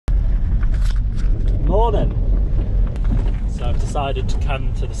Morning. So I've decided to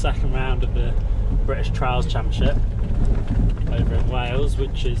come to the second round of the British Trials Championship over in Wales,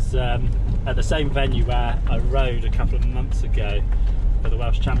 which is at the same venue where I rode a couple of months ago for the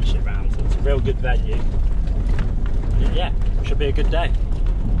Welsh Championship round. So it's a real good venue. And yeah, should be a good day.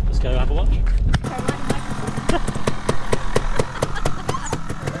 Let's go have a watch.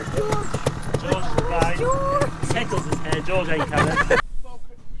 George is fine. Tickles is here. George ain't coming.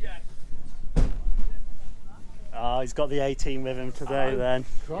 Oh, he's got the 18 with him today then.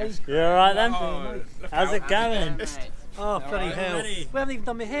 You alright then? How's it going? Oh, bloody hell. We haven't even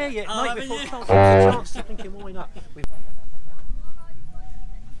done my hair yet, Oh, mate. Before haven't the chance to thinking, why not?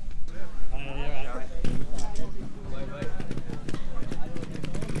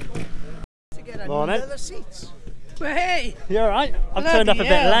 Morning. Well, hey! You alright? I've turned up a bit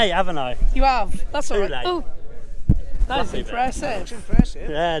late, haven't I? You have. That's Too alright. late. Oh, that's impressive.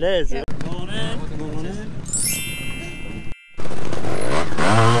 Yeah, it is. Yeah. Morning. Morning.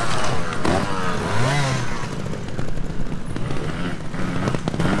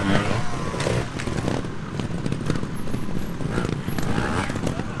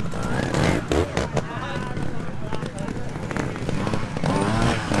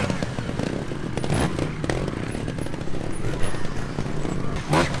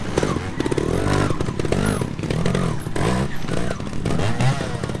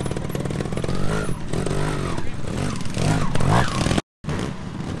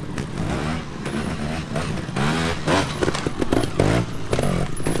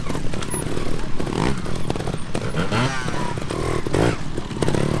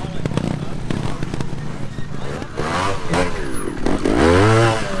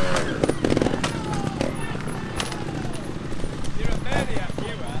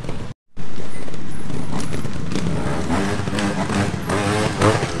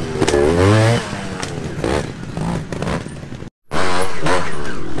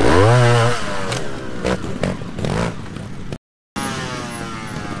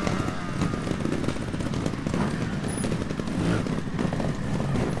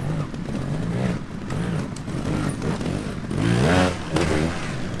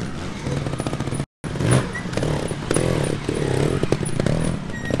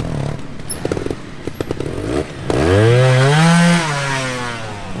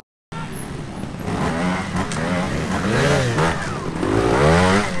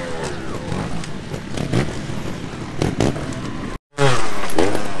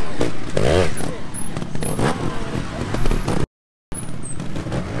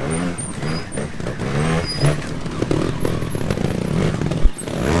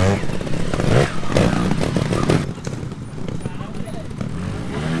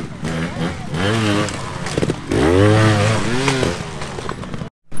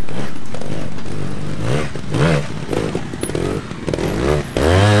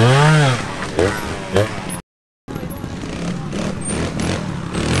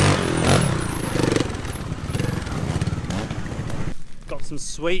 Got some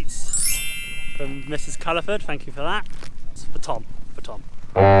sweets from Mrs. Culliford, thank you for that. It's for Tom.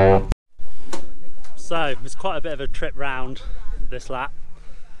 So it's quite a bit of a trip round this lap.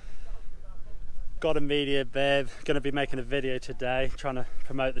 Got a media bib, going to be making a video today trying to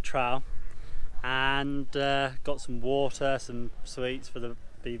promote the trail, and got some water, some sweets for the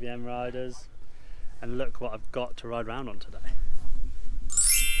BVM riders, and look what I've got to ride around on today.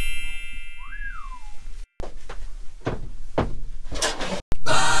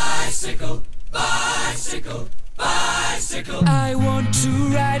 Bicycle, bicycle, bicycle. I want to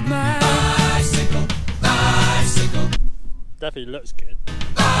ride my bicycle, bicycle. Definitely looks good.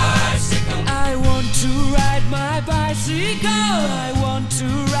 Bicycle. I want to ride my bicycle. I want to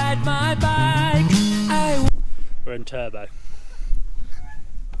ride my bike. We're in turbo.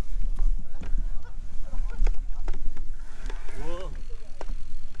 Whoa.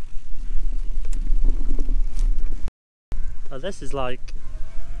 Oh, this is like,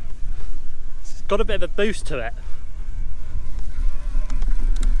 it's got a bit of a boost to it.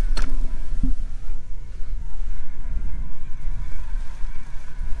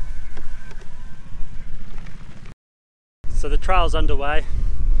 So the trial's underway.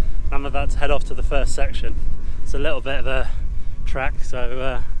 I'm about to head off to the first section. It's a little bit of a track,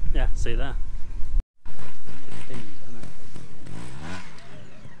 so yeah, see you there.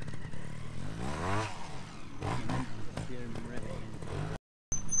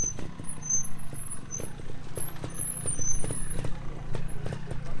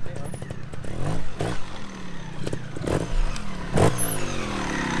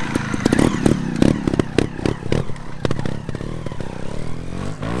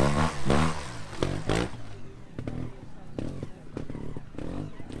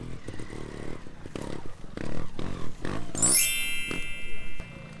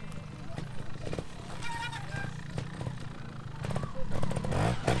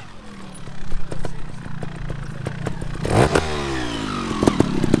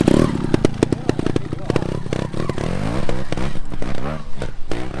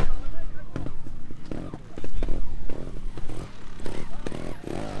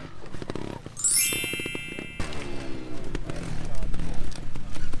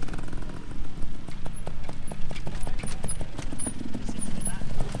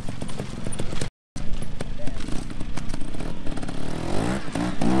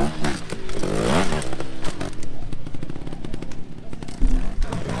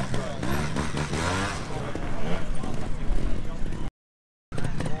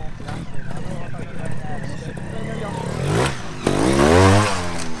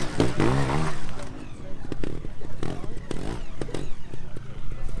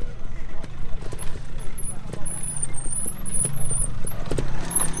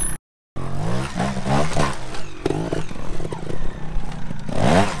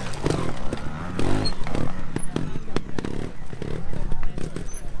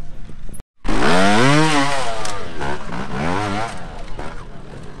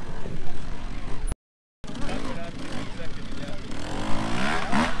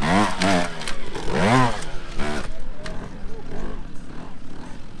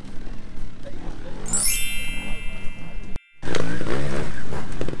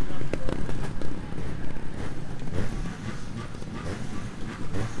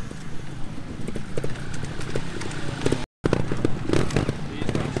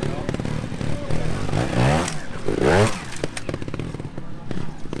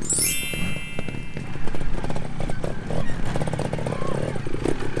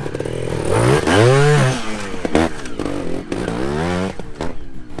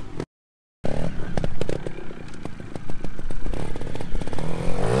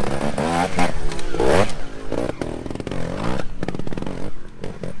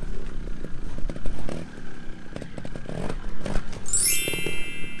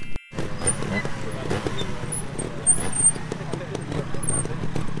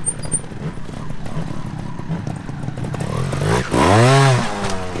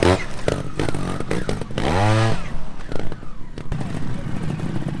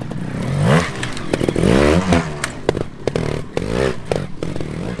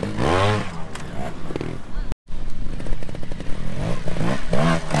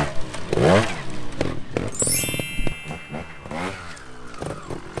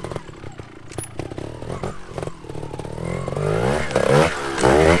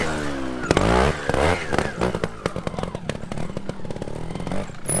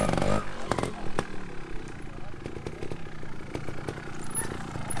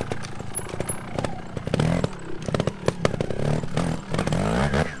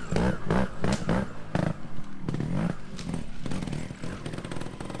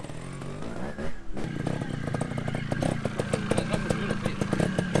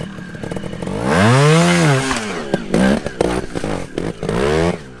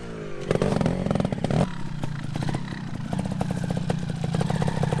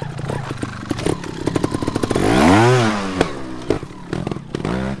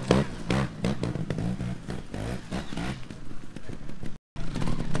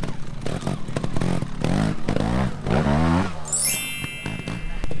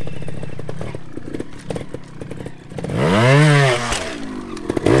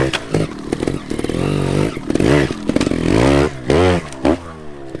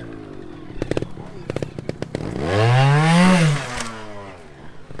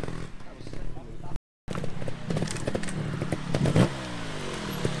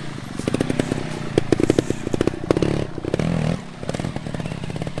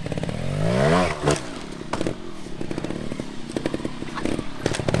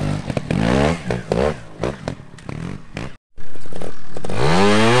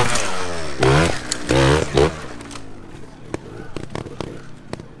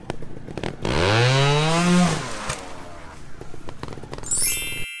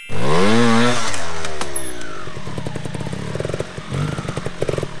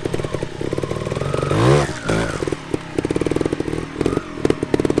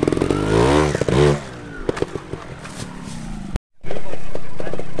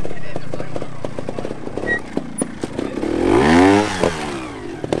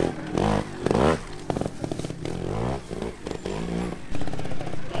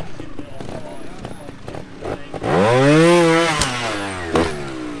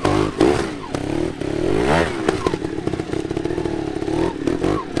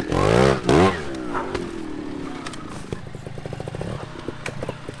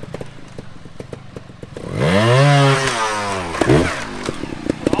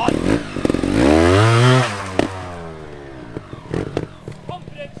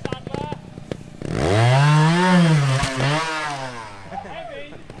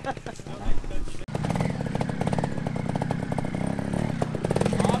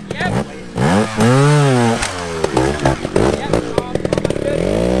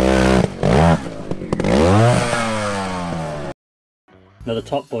 Now the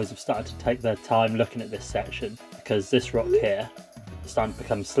top boys have started to take their time looking at this section because this rock here is starting to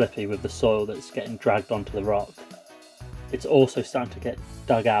become slippy with the soil that's getting dragged onto the rock. It's also starting to get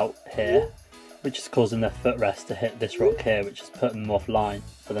dug out here, which is causing their footrest to hit this rock here, which is putting them offline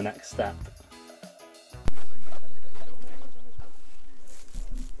for the next step.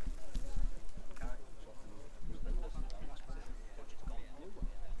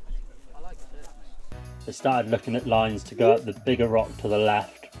 They started looking at lines to go up the bigger rock to the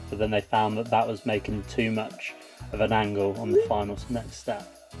left, but then they found that that was making too much of an angle on the final next step.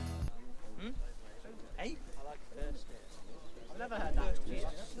 Hey? I like first. I've never heard that.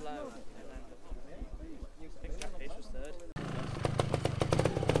 Slow. Was third.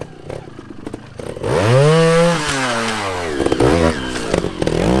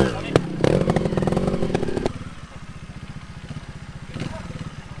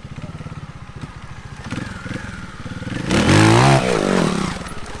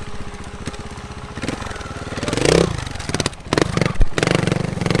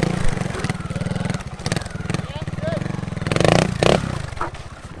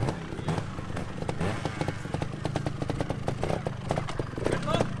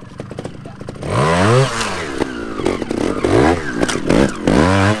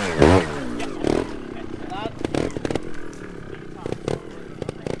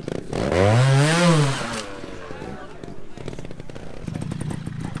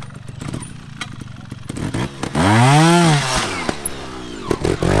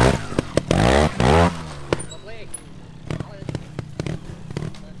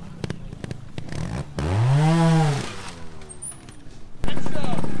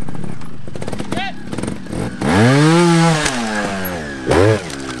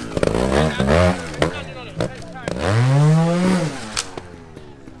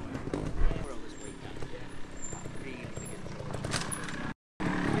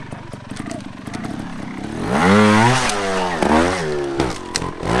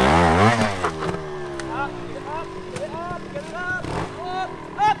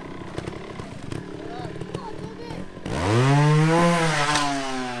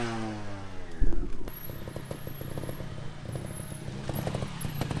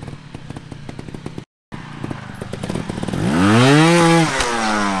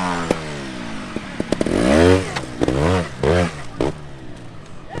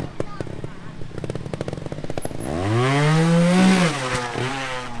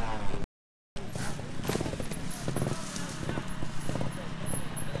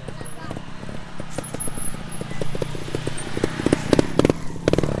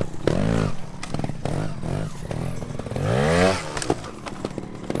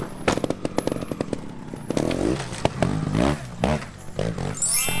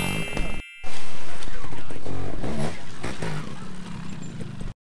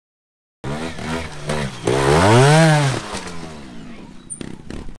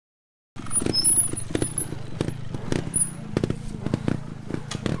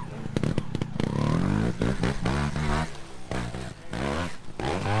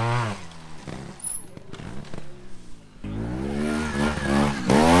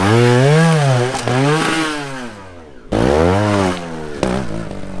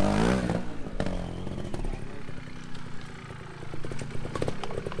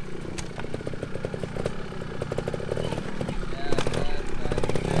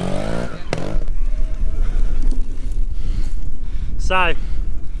 So,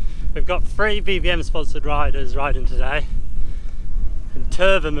 we've got 3 BVM sponsored riders riding today, and 2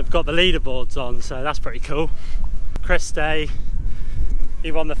 of them have got the leaderboards on, so that's pretty cool. Chris Day, he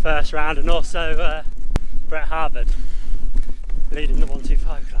won the first round, and also Brett Harvard leading the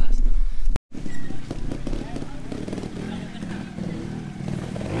 125 class.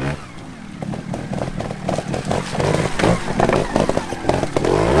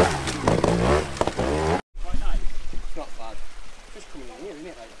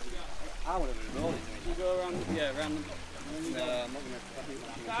 I want to roll it. You go around, yeah, around the... No, I'm not going to...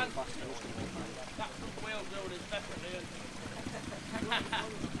 That front wheel build is definitely...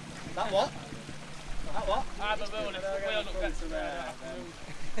 That what? That what? I have a build if the wheel looks better there.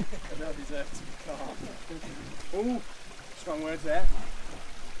 I don't deserve to be caught. Ooh, strong words there.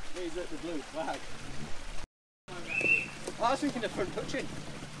 These are the blue flag. Oh, I was thinking of front touching.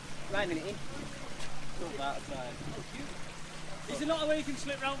 Lining it in. Not that side. Is there not a way you can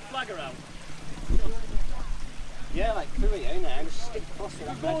slip round flag around? Yeah, like through it, ain't there? And just stick across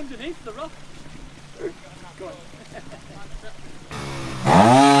it. Go underneath the rock. Go on.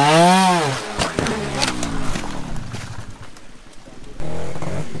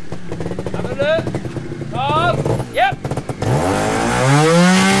 Have a look. Oh, yep.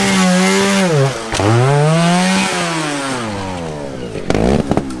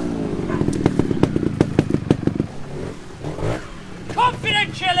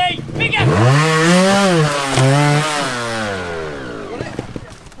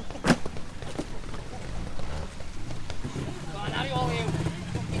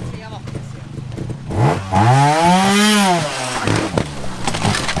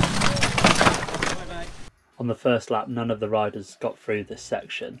 first lap none of the riders got through this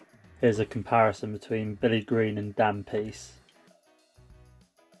section. Here's a comparison between Billy Green and Dan Peace.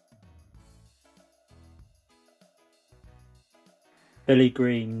 Billy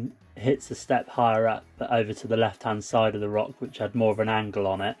Green hits the step higher up but over to the left hand side of the rock, which had more of an angle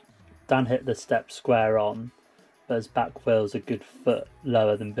on it. Dan hit the step square on, but his back wheel's a good foot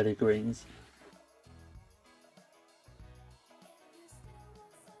lower than Billy Green's.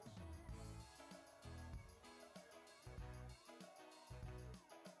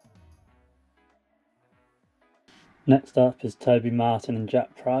 Next up is Toby Martin and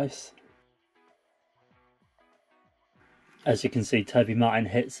Jack Price. As you can see, Toby Martin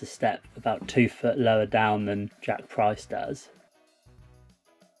hits the step about 2 foot lower down than Jack Price does.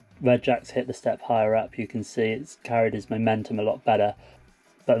 Where Jack's hit the step higher up, you can see it's carried his momentum a lot better,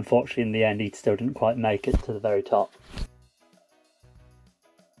 but unfortunately in the end he still didn't quite make it to the very top.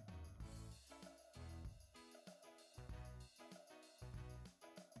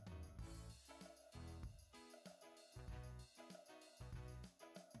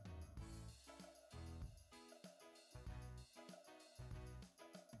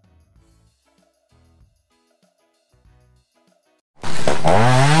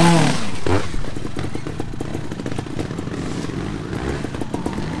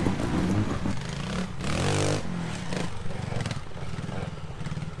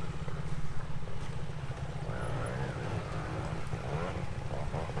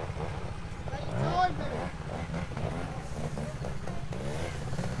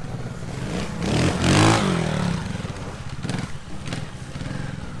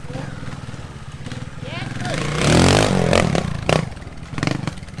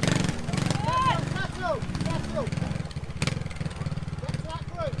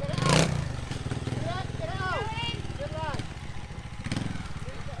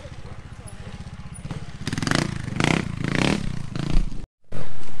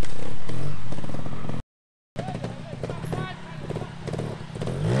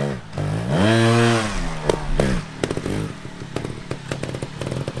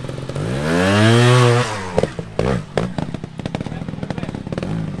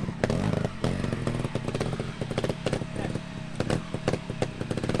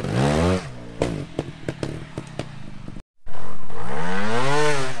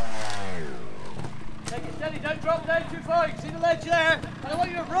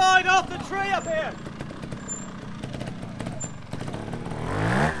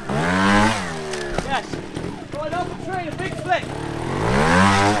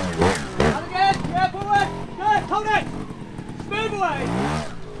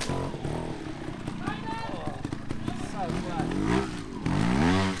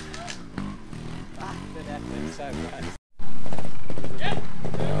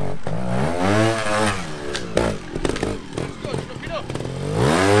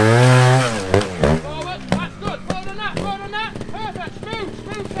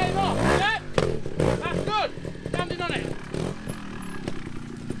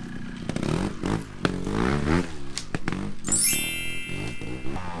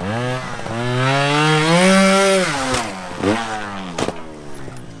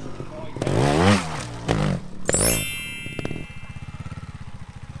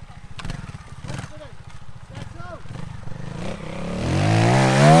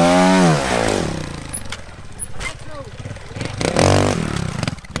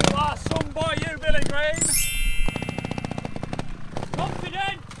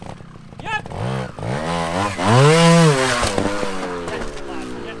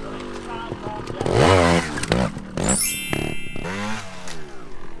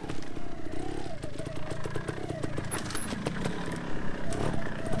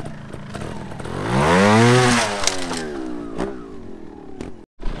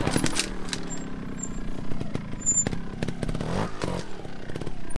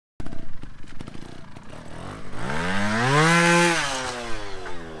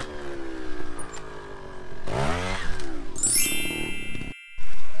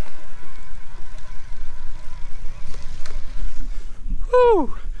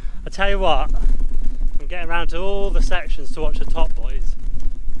 I tell you what, I'm getting around to all the sections to watch the top boys.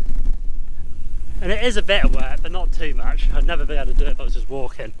 And it is a bit of work, but not too much. I'd never be able to do it if I was just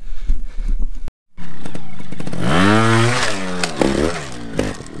walking.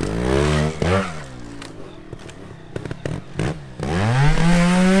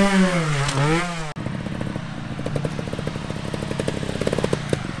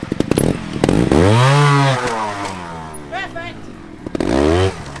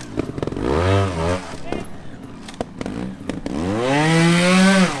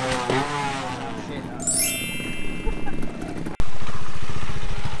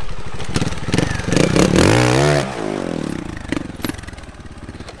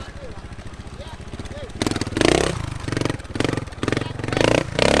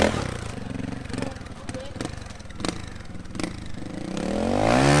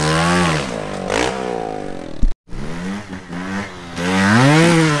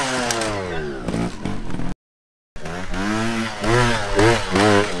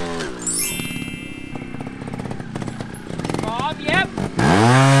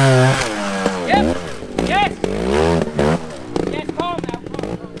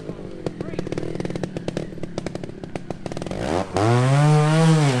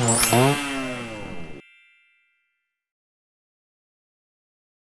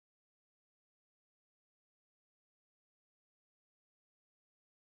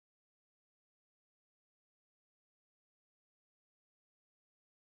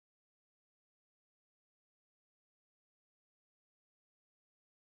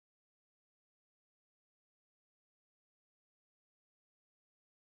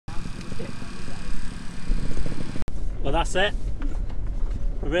 Well, that's it.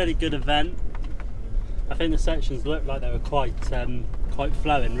 A really good event. I think the sections looked like they were quite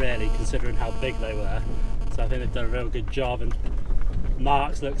flowing, really, considering how big they were. So I think they've done a real good job, and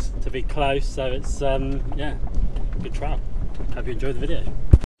Marks looks to be close, so it's yeah, good trial. Hope you enjoyed the video.